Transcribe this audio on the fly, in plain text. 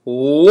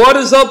What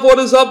is up? What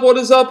is up? What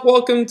is up?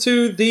 Welcome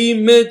to the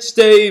Mitch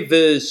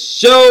Davis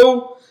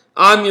Show.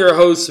 I'm your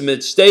host,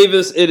 Mitch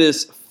Davis. It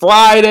is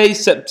Friday,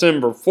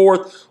 September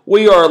 4th.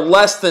 We are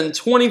less than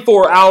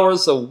 24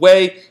 hours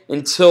away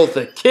until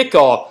the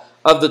kickoff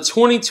of the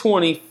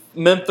 2020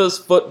 Memphis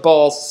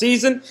football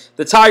season.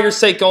 The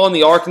Tigers take on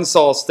the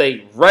Arkansas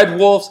State Red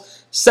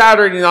Wolves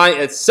Saturday night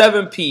at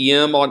 7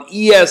 p.m. on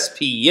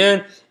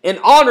ESPN. In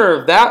honor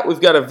of that,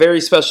 we've got a very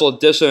special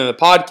edition of the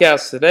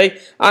podcast today.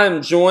 I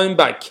am joined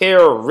by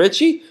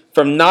Richey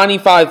from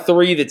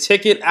 95.3 The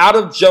Ticket out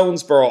of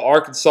Jonesboro,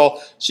 Arkansas.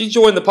 She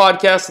joined the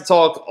podcast to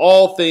talk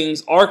all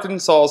things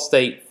Arkansas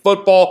State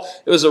football.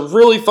 It was a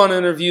really fun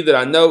interview that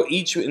I know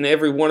each and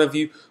every one of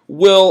you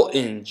will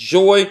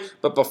enjoy.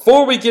 But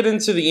before we get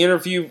into the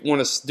interview, I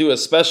want to do a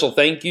special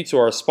thank you to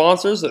our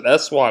sponsors at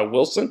S.Y.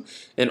 Wilson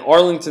in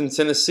Arlington,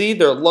 Tennessee.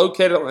 They're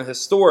located on the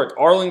historic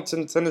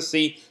Arlington,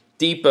 Tennessee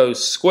Depot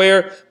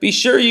Square. Be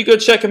sure you go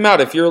check them out.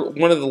 If you're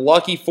one of the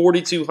lucky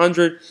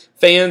 4,200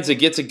 fans that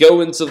get to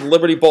go into the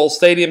Liberty Bowl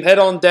Stadium, head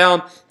on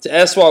down to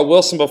S.Y.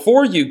 Wilson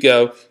before you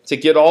go to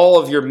get all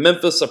of your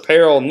Memphis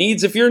apparel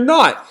needs. If you're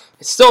not,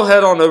 still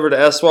head on over to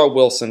S.Y.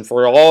 Wilson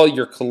for all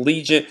your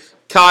collegiate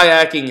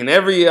kayaking and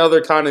every other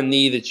kind of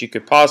need that you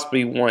could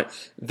possibly want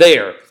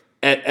there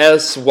at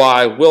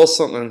S.Y.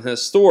 Wilson in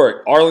historic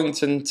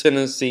Arlington,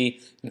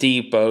 Tennessee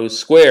Depot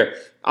Square.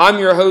 I'm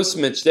your host,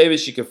 Mitch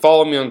Davis. You can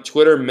follow me on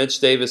Twitter,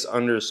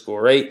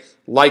 MitchDavis_8.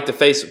 Like the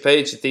Facebook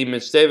page at The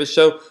Mitch Davis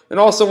Show. And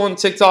also on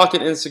TikTok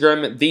and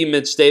Instagram at The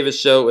Mitch Davis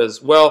Show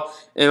as well.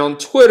 And on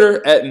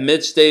Twitter at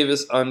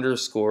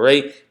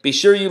MitchDavis_8. Be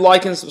sure you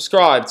like and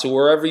subscribe to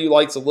wherever you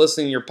like to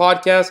listen to your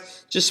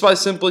podcast just by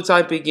simply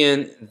typing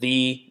in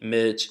The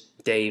Mitch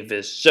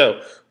Davis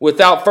Show.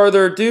 Without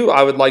further ado,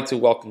 I would like to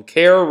welcome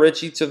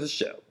Richey to the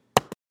show.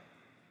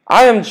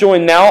 I am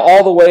joined now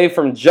all the way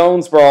from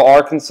Jonesboro,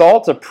 Arkansas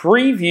to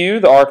preview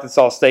the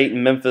Arkansas State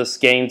and Memphis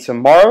game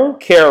tomorrow.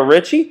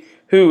 Richey,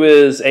 who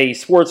is a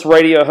sports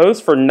radio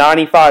host for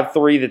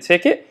 95.3 The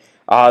Ticket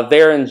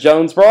there in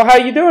Jonesboro. How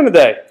are you doing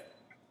today?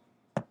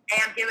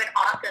 Hey, I'm doing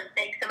awesome.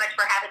 Thanks so much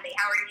for having me.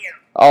 How are you?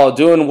 Oh,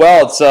 doing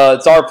well.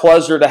 It's our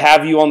pleasure to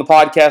have you on the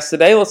podcast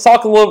today. Let's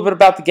talk a little bit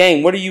about the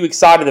game. What are you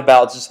excited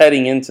about just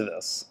heading into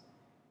this?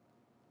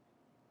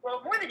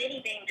 Well, more than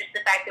anything, just the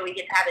fact that we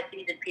get to have a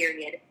season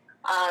period.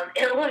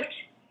 It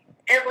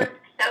looked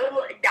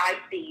so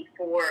dicey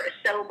for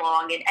so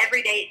long, and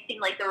every day it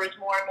seemed like there was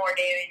more and more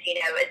news,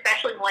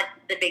 especially once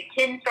the Big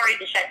Ten started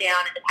to shut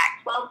down and the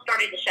Pac-12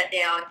 started to shut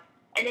down,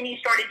 and then you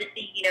started to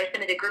see,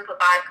 some of the Group of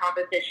Five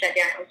conferences shut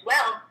down as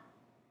well.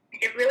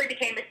 It really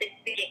became a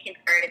significant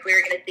concern if we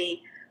were going to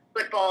see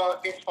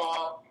football this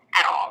fall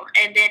at all.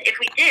 And then if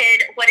we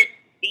did, what its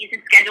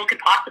season schedule could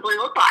possibly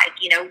look like.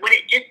 Would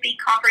it just be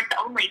conference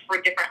only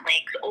for different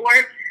leagues,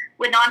 or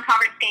would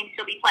non-conference games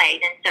still be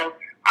played? And so,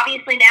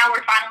 obviously, now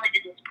we're finally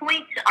to this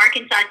point.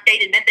 Arkansas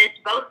State and Memphis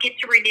both get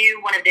to renew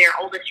one of their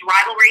oldest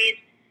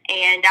rivalries,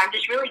 and I'm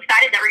just really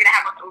excited that we're going to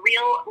have a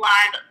real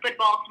live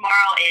football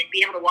tomorrow and be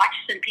able to watch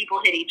some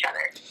people hit each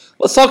other.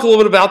 Let's talk a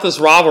little bit about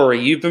this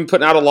rivalry. You've been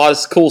putting out a lot of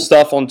cool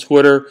stuff on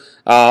Twitter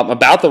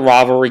about the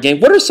rivalry game.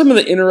 What are some of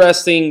the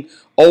interesting,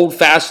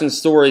 old-fashioned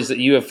stories that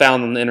you have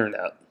found on the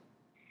internet?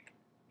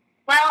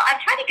 Well,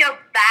 I've tried to go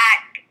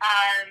back.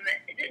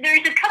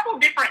 There's a couple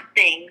different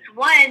things.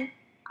 One,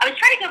 I was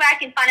trying to go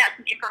back and find out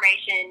some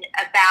information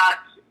about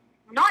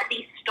not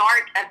the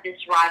start of this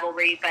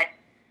rivalry, but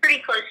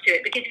pretty close to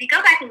it. Because if you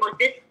go back and look,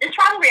 this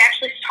rivalry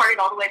actually started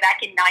all the way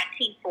back in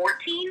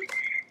 1914.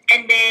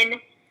 And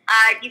then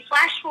you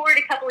flash forward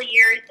a couple of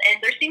years,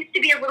 and there seems to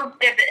be a little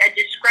bit of a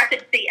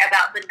discrepancy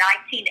about the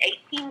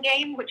 1918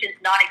 game, which is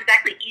not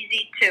exactly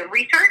easy to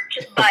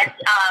research. But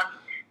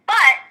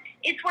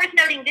it's worth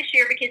noting this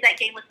year because that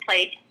game was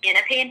played in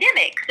a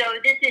pandemic. So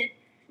this is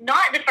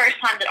not the first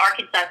time that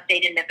Arkansas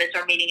State and Memphis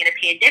are meeting in a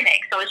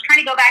pandemic. So I was trying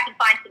to go back and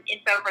find some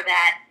info for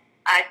that.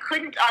 I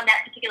couldn't on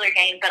that particular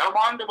game, but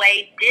along the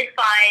way did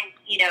find,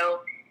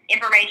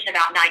 information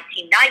about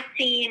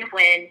 1919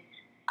 when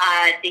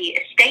the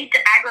State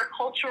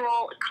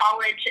Agricultural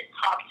College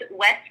topped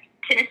West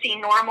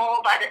Tennessee Normal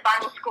by the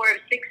final score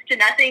of 6-0,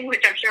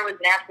 which I'm sure was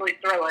an absolute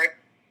thriller.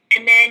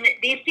 And then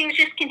these teams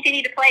just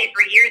continue to play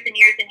for years and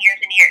years and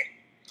years and years.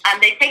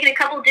 They've taken a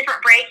couple of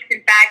different breaks.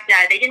 In fact,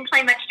 they didn't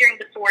play much during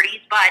the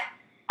 40s, but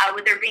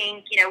with there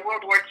being,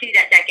 World War II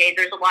that decade,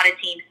 there's a lot of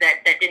teams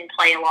that didn't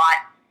play a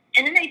lot.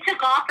 And then they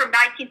took off from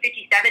 1957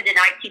 to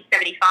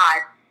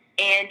 1975,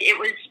 and it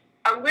was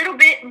a little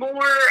bit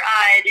more,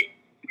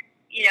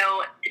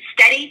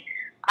 steady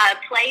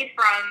play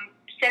from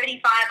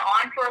 75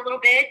 on for a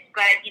little bit.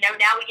 But, now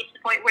we get to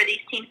the point where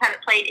these teams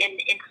haven't played in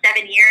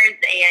 7 years,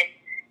 and,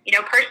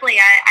 personally,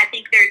 I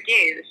think they're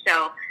due.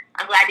 So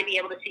I'm glad to be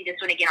able to see this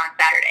one again on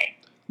Saturday.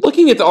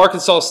 Looking at the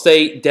Arkansas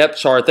State depth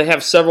chart, they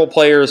have several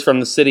players from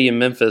the city of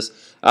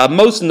Memphis.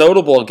 Most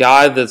notable, a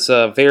guy that's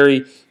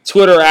very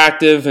Twitter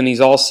active, and he's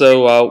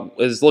also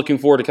is looking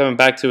forward to coming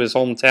back to his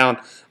hometown,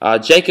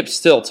 Jacob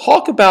Still.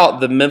 Talk about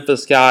the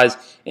Memphis guys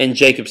and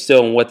Jacob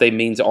Still and what they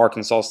mean to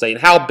Arkansas State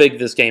and how big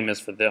this game is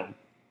for them.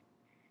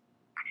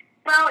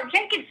 Well,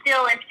 Jacob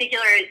Steele in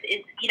particular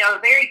is a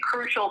very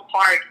crucial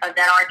part of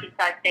that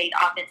Arkansas State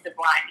offensive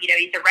line.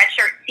 He's a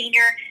redshirt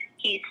senior.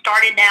 He's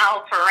started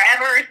now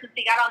forever since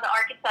he got on the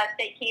Arkansas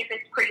State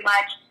campus, pretty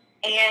much,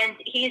 and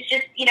he's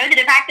just the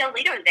de facto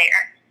leader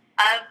there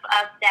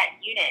of that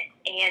unit,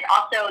 and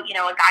also a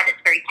guy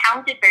that's very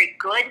talented, very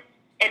good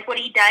at what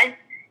he does,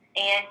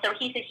 and so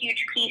he's a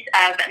huge piece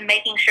of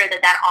making sure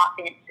that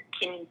offense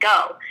can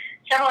go.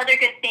 Several other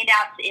good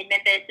standouts in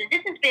Memphis, and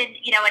this has been,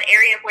 an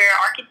area where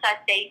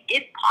Arkansas State,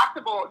 if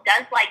possible,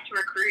 does like to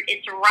recruit.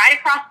 It's right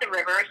across the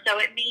river, so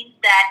it means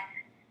that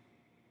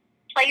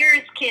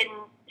players can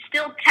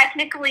still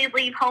technically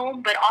leave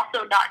home, but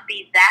also not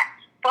be that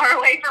far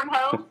away from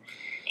home.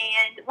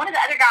 And one of the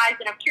other guys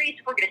that I'm curious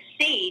if we're going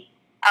to see,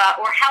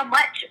 or how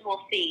much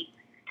we'll see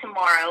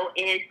tomorrow,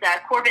 is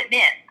Corbett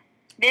Mims.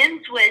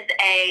 Mims was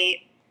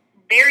a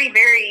very,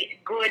 very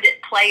good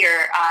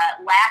player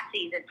last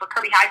season for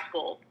Kirby High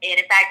School. And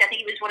in fact, I think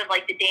he was one of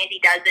the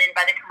Dandy Dozen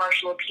by the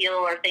Commercial Appeal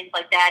or things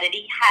like that. And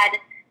he had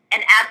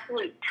an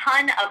absolute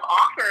ton of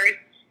offers,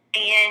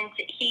 and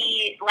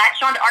he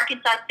latched on to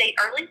Arkansas State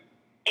early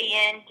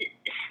and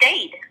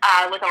stayed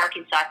with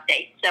Arkansas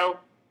State. So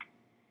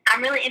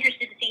I'm really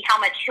interested to see how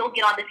much he'll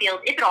get on the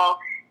field, if at all,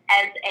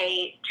 as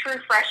a true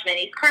freshman.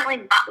 He's currently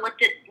not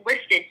listed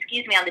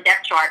on the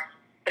depth chart,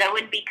 but I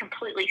wouldn't be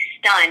completely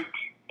stunned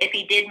if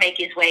he did make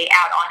his way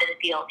out onto the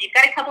field. You've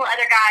got a couple of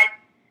other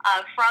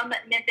guys from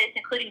Memphis,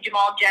 including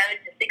Jamal Jones,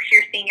 a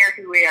six-year senior,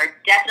 who we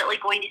are definitely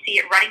going to see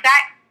at running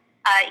back.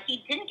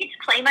 He didn't get to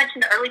play much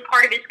in the early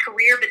part of his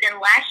career, but then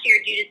last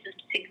year, due to some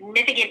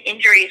significant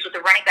injuries with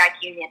the running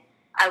back union,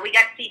 we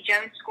got to see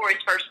Jones score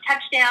his first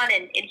touchdown,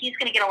 and he's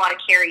going to get a lot of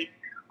carries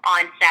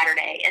on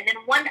Saturday. And then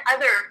one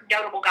other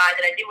notable guy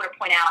that I do want to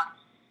point out,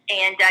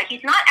 and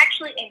he's not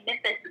actually a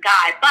Memphis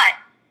guy, but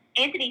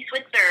Anthony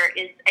Switzer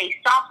is a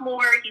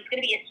sophomore. He's going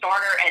to be a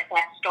starter at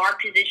that star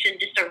position,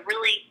 just a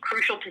really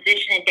crucial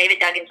position in David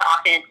Duggan's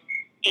offense.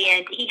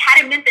 And he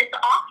had a Memphis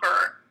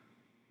offer,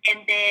 and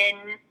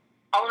then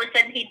all of a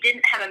sudden he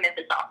didn't have a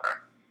Memphis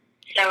offer.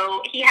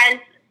 So he has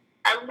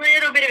a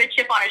little bit of a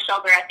chip on his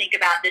shoulder, I think,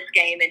 about this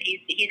game, and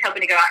he's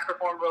hoping to go out and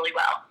perform really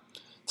well.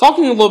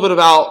 Talking a little bit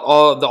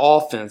about the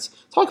offense,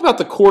 talk about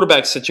the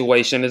quarterback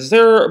situation. Is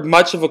there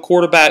much of a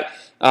quarterback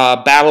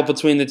battle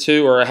between the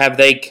two, or have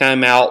they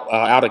come out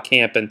of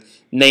camp and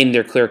named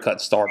their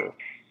clear-cut starter?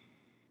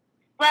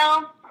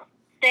 Well,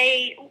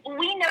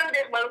 we know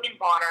that Logan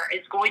Bonner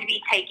is going to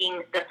be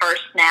taking the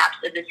first snaps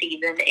of the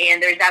season,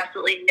 and there's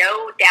absolutely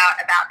no doubt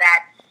about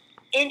that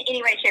in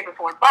any way, shape, or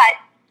form. But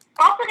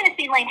we're also going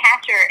to see Lane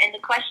Hatcher, and the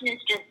question is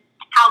just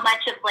how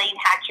much of Lane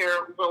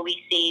Hatcher will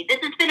we see? This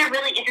has been a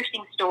really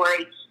interesting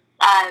story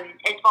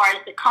as far as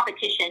the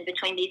competition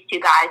between these two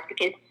guys,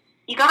 because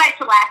you go back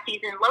to last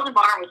season, Logan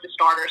Bonner was the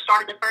starter,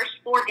 started the first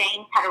 4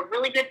 games, had a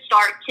really good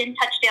start, 10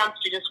 touchdowns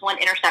to just 1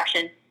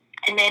 interception,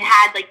 and then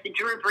had the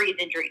Drew Brees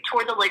injury,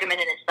 tore the ligament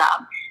in his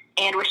thumb,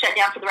 and was shut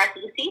down for the rest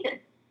of the season.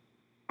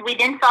 We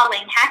then saw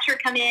Lane Hatcher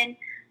come in,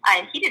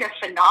 and he did a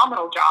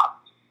phenomenal job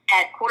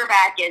at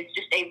quarterback as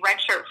just a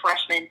redshirt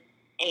freshman,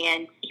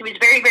 and he was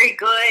very, very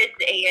good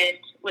and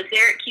was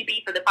there at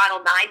QB for the final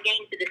 9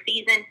 games of the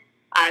season,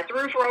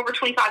 threw for over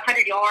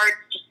 2,500 yards,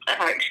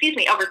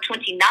 over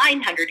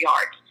 2,900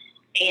 yards,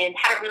 and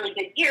had a really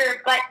good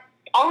year. But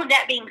all of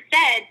that being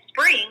said,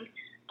 spring,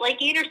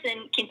 Blake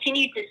Anderson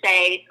continued to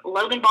say,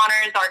 Logan Bonner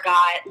is our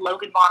guy,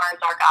 Logan Bonner is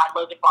our guy,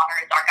 Logan Bonner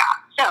is our guy.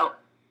 So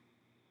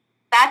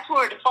fast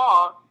forward to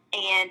fall,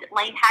 and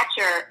Lane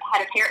Hatcher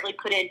had apparently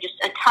put in just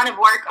a ton of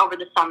work over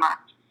the summer,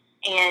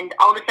 and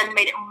all of a sudden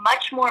made it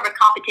much more of a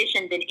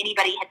competition than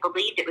anybody had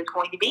believed it was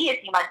going to be a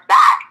few months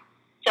back.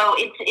 So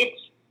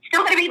it's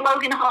still going to be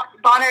Logan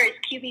Bonner is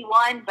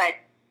QB1, but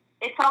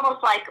it's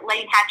almost like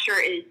Lane Hatcher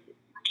is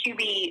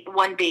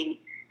QB1B.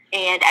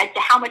 And as to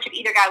how much of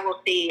either guy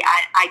we'll see,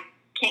 I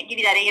can't give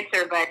you that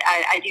answer, but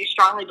I do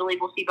strongly believe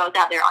we'll see both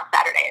out there on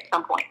Saturday at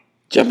some point.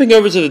 Jumping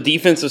over to the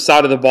defensive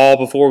side of the ball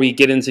before we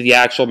get into the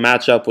actual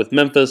matchup with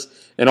Memphis,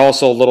 and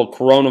also a little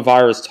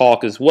coronavirus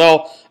talk as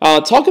well.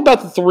 Talk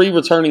about the 3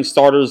 returning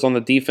starters on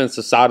the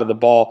defensive side of the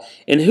ball,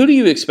 and who do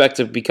you expect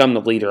to become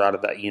the leader out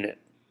of that unit?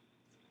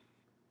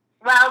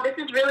 Well, this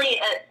is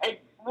really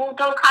we'll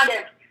go kind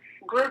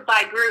of group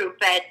by group,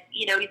 but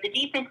the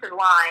defensive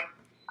line,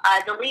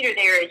 the leader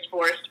there is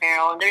Forrest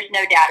Merrill, and there's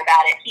no doubt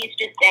about it. He's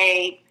just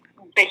a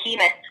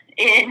behemoth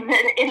in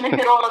the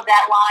middle of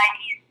that line.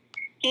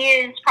 He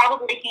is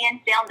probably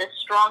hands down the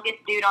strongest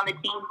dude on the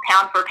team,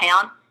 pound for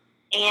pound.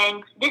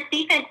 And this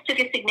defense took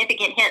a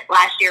significant hit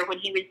last year when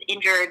he was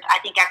injured, I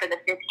think, after the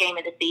 5th game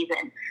of the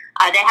season.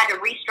 They had to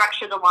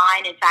restructure the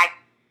line. In fact,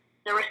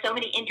 there were so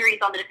many injuries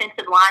on the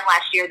defensive line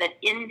last year that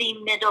in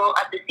the middle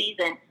of the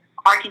season,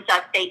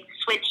 Arkansas State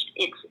switched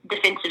its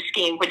defensive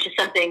scheme, which is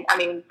something,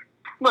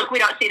 look, we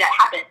don't see that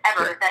happen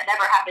ever. That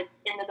never happens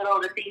in the middle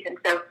of the season.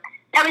 So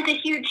that was a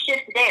huge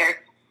shift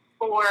there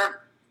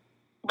for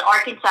the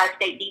Arkansas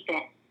State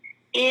defense.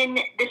 In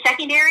the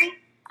secondary,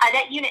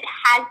 that unit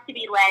has to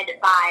be led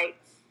by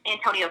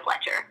Antonio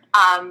Fletcher.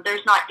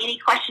 There's not any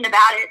question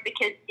about it,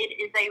 because it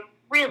is a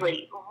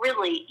really,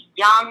 really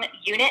young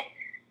unit,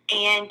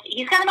 and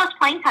he's got the most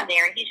playing time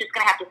there, and he's just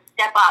going to have to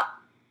step up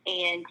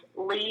and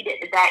lead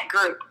that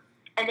group.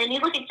 And then you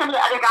look at some of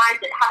the other guys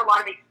that have a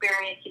lot of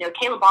experience.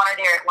 Caleb Bonner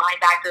there at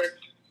linebacker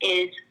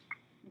is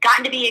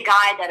gotten to be a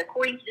guy that,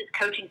 according to this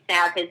coaching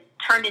staff, has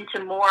turned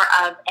into more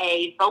of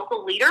a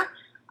vocal leader,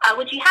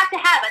 which you have to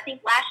have. I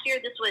think last year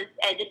this was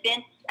a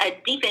defense,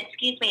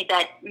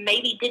 that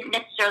maybe didn't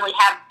necessarily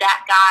have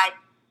that guy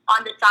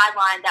on the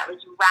sideline that was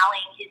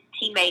rallying his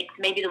teammates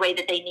maybe the way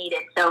that they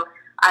needed. So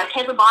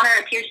Caleb Bonner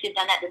appears to have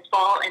done that this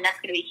fall, and that's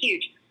going to be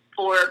huge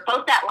for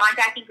both that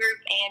linebacking group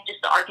and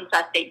just the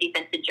Arkansas State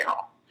defense in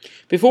general.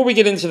 Before we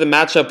get into the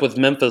matchup with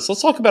Memphis,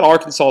 let's talk about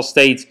Arkansas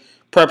State's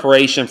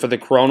preparation for the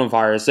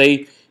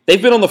coronavirus.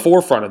 They've been on the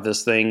forefront of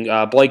this thing.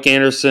 Blake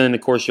Anderson,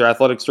 of course, your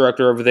athletics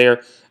director over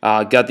there,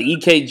 got the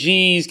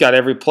EKGs, got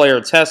every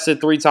player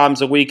tested 3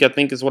 times a week, I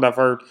think is what I've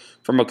heard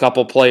from a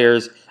couple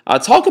players.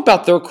 Talk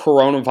about their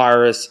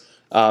coronavirus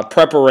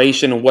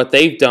preparation and what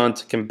they've done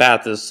to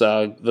combat this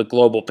the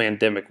global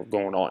pandemic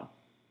going on.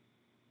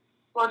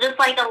 Well, just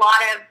like a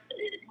lot of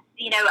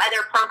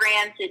other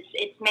programs,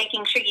 it's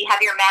making sure you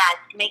have your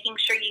mask, making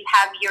sure you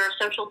have your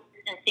social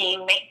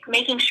distancing,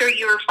 making sure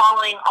you're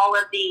following all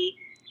of the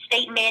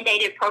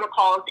state-mandated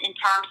protocols in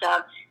terms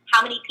of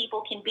how many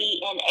people can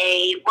be in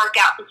a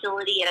workout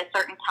facility at a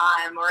certain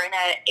time or in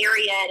an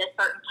area at a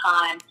certain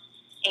time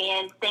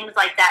and things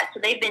like that. So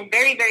they've been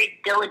very,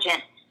 very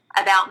diligent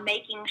about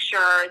making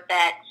sure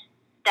that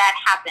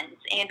happens.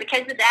 And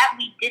because of that,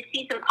 we did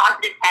see some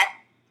positive tests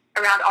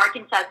around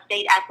Arkansas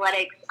State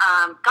athletics.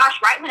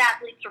 Right when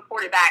athletes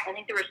reported back, I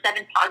think there were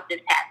 7 positive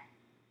tests.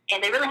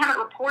 And they really haven't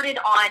reported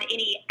on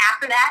any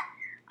after that.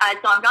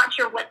 So I'm not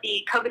sure what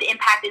the COVID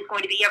impact is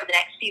going to be over the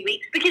next few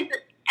weeks, because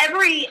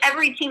every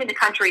team in the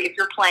country, if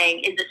you're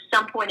playing, is at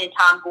some point in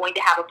time going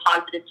to have a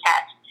positive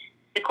test.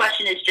 The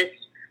question is just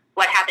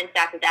what happens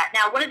after that.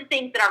 Now, one of the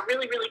things that I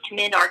really, really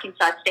commend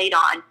Arkansas State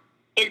on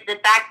is the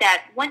fact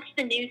that once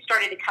the news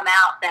started to come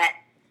out that,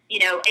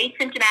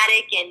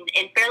 asymptomatic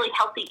and fairly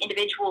healthy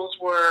individuals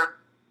were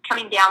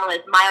coming down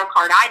with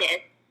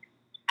myocarditis,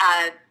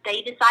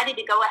 they decided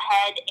to go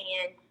ahead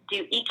and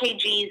do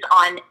EKGs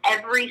on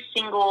every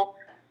single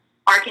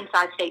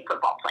Arkansas State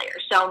football player.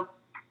 So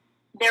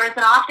there was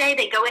an off day.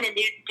 They go in and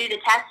do the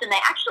test, and they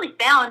actually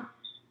found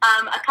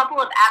a couple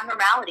of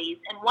abnormalities.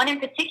 And one in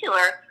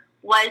particular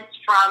was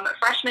from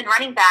freshman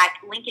running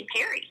back Lincoln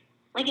Perry.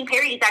 Lincoln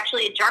Perry is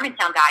actually a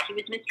Germantown guy. He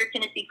was Mr.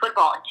 Tennessee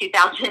football in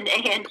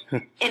 2019.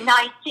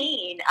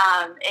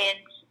 And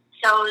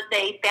so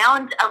they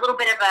found a little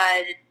bit of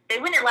they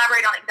wouldn't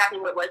elaborate on exactly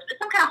what it was, but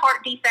some kind of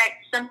heart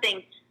defect,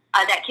 something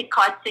that could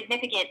cause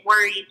significant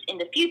worries in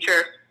the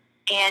future.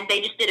 And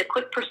they just did a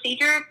quick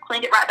procedure,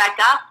 cleaned it right back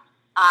up.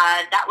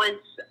 That was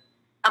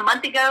a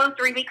month ago,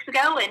 3 weeks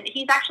ago, and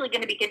he's actually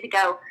going to be good to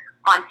go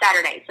on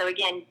Saturday. So,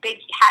 again, big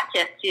hat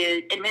tip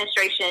to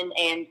administration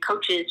and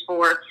coaches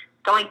for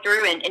going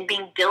through and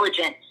being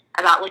diligent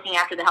about looking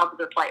after the health of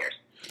their players.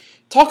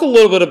 Talk a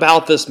little bit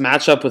about this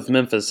matchup with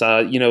Memphis.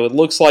 It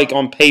looks like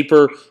on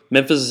paper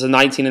Memphis is a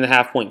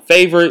 19.5-point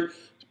favorite,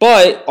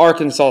 but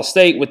Arkansas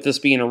State, with this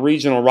being a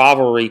regional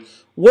rivalry,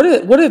 what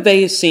have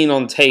they seen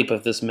on tape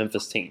of this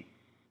Memphis team?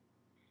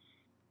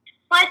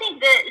 Well, I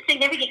think the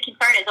significant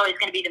concern is always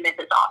going to be the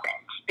Memphis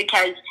offense,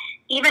 because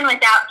even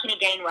without Kenny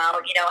Gainwell,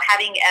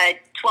 having a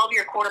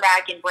 12-year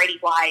quarterback in Brady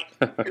White,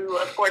 who,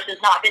 of course, has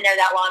not been there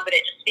that long, but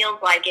it just feels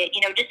like it,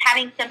 just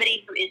having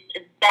somebody who is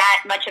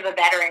that much of a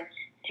veteran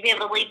to be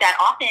able to lead that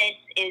offense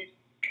is,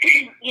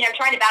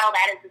 trying to battle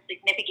that is a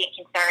significant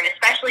concern,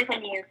 especially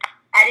when you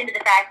add into the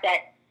fact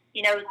that,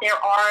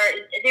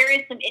 there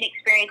is some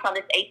inexperience on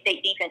this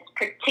A-State defense,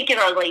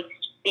 particularly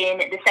in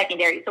the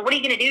secondary. So what are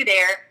you going to do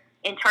there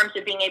in terms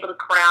of being able to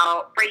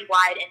corral Brady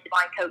White and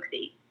Devon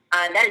Coxey?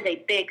 That is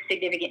a big,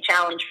 significant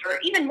challenge for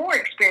even more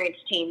experienced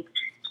teams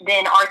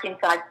than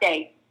Arkansas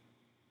State.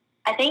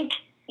 I think,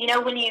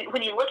 when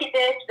you look at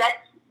this,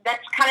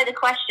 that's kind of the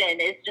question,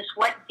 is just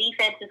what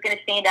defense is going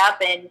to stand up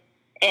and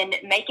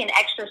make an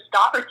extra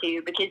stop or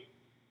two, because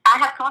I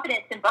have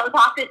confidence in both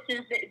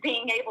offenses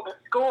being able to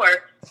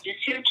score. Just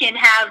who can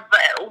have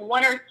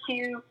one or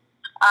two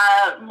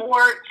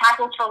more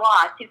tackles for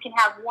loss, who can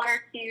have one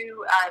or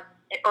two,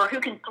 or who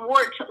can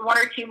thwart one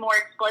or two more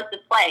explosive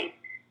plays.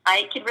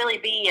 It could really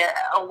be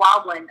a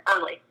wild one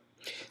early.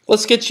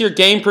 Let's get your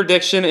game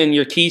prediction and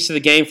your keys to the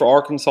game for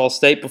Arkansas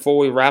State before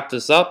we wrap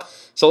this up.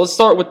 So let's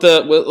start with the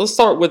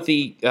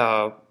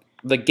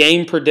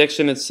game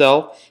prediction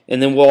itself,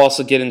 and then we'll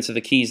also get into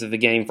the keys of the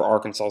game for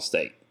Arkansas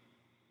State.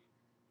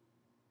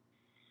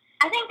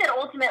 I think that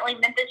ultimately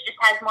Memphis just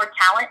has more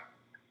talent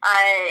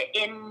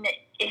in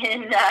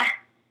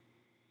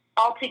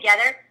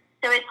altogether.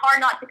 So it's hard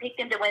not to pick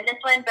them to win this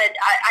one, but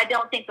I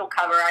don't think they'll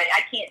cover.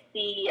 I can't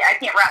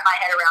wrap my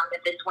head around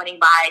Memphis winning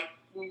by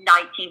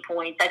 19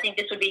 points. I think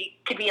this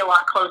could be a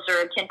lot closer,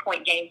 a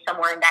 10-point game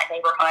somewhere in that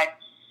neighborhood.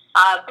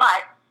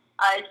 But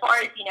as far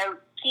as,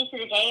 keys to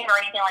the game or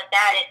anything like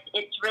that,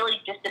 it's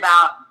really just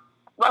about,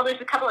 well, there's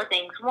a couple of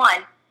things.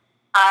 One,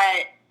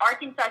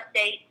 Arkansas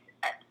State,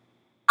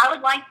 I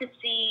would like to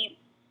see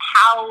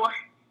how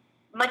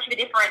much of a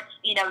difference,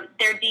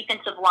 their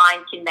defensive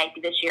line can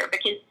make this year.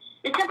 Because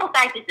the simple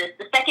fact is this: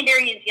 the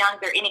secondary is young,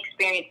 they're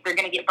inexperienced, they're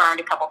going to get burned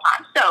a couple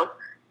times. So,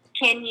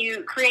 can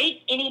you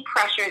create any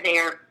pressure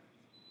there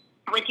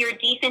with your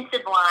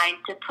defensive line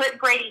to put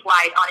Brady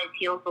White on his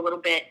heels a little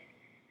bit,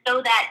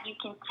 so that you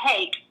can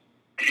take,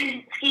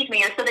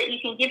 or so that you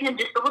can give him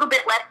just a little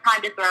bit less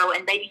time to throw,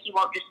 and maybe he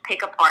won't just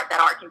pick apart that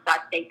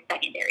Arkansas State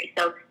secondary.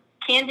 So,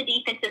 can the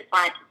defensive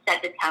front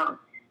set the tone?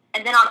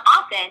 And then on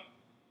offense,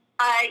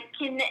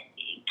 can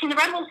the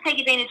Red Wolves take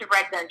advantage of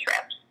red zone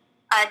trips?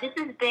 This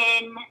has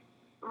been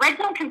red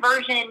zone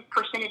conversion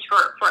percentage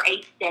for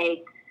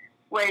A-State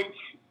was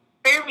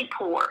fairly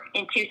poor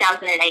in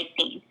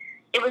 2018.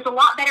 It was a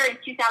lot better in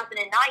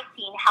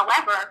 2019.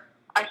 However,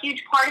 a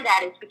huge part of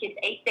that is because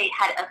A-State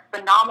had a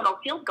phenomenal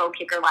field goal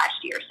kicker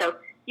last year. So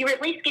you were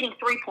at least getting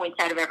 3 points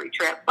out of every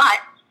trip. But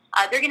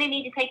they're going to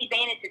need to take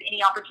advantage of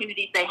any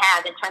opportunities they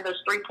have and turn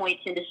those 3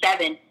 points into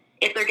 7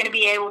 if they're going to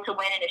be able to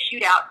win in a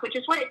shootout, which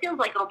is what it feels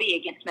like it'll be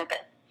against Memphis.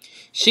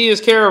 She is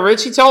Kara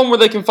Richey. Tell them where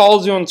they can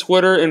follow you on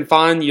Twitter and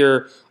find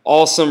your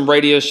awesome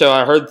radio show.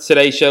 I heard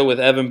today's show with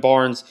Evan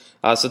Barnes.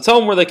 So tell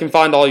them where they can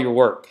find all your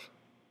work.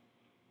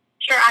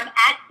 Sure. I'm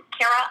at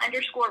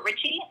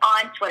Kara_Richey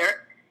on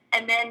Twitter.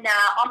 And then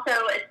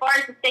also, as far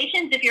as the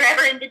stations, if you're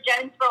ever in the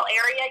Jonesboro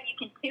area, you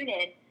can tune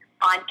in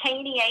on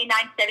KNEA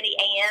 970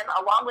 AM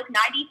along with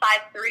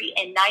 95.3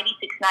 and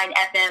 96.9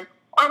 FM,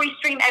 or we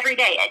stream every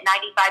day at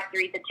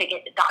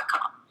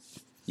 953theticket.com.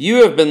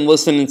 You have been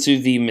listening to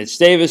The Mitch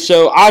Davis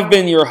Show. I've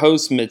been your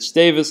host, Mitch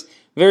Davis.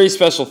 Very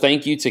special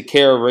thank you to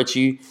Kara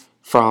Richey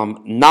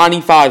from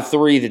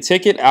 95.3 The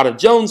Ticket out of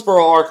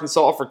Jonesboro,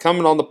 Arkansas, for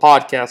coming on the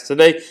podcast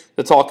today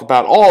to talk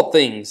about all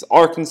things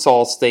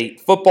Arkansas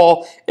State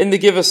football and to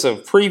give us a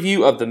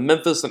preview of the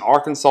Memphis and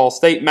Arkansas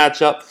State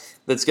matchup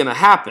that's going to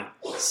happen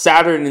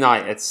Saturday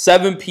night at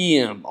 7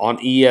 p.m. on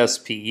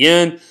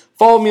ESPN.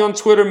 Follow me on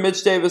Twitter,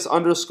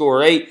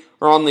 MitchDavis_8,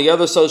 or on the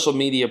other social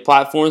media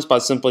platforms by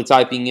simply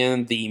typing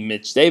in The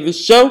Mitch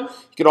Davis Show.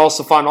 You can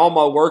also find all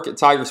my work at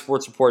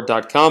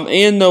TigerSportsReport.com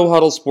and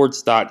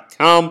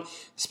NoHuddleSports.com.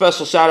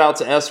 Special shout out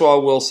to S.Y.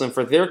 Wilson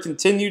for their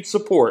continued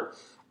support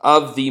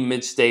of The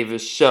Mitch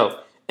Davis Show.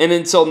 And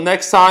until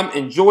next time,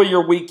 enjoy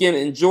your weekend,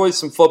 enjoy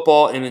some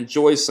football, and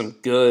enjoy some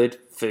good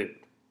food.